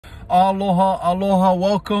Aloha, aloha.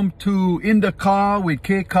 Welcome to In the Car with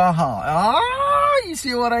KekaHΑ. You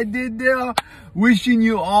see what I did there? Wishing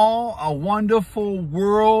you all a wonderful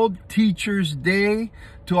World Teachers Day.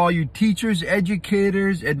 To all you teachers,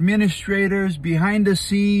 educators, administrators, behind the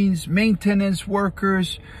scenes, maintenance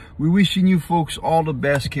workers. We're wishing you folks all the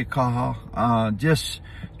best, KekaHΑ. Just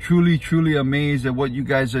truly amazed at what you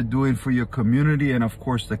guys are doing for your community, and of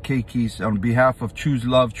course the Keikis. On behalf of Choose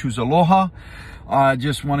Love, Choose Aloha, I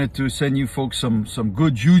just wanted to send you folks some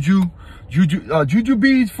good juju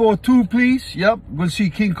beads for 2, please. Yep, we'll see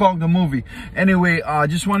King Kong the movie. Anyway,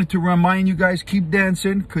 just wanted to remind you guys, keep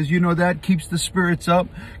dancing, because you know that keeps the spirits up.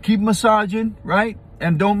 Keep massaging, right?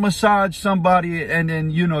 And don't massage somebody and then,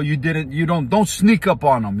 you know, don't sneak up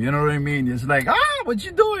on them. You know what I mean? It's like, what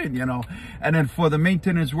you doing? You know? And then for the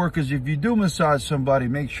maintenance workers, if you do massage somebody,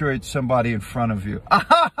 make sure it's somebody in front of you.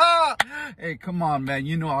 Hey, come on, man.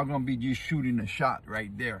 You know I'm going to be just shooting a shot right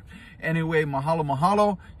there. Anyway,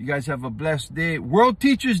 mahalo. You guys have a blessed day. World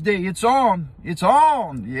Teachers Day. It's on. It's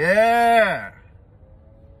on. Yeah.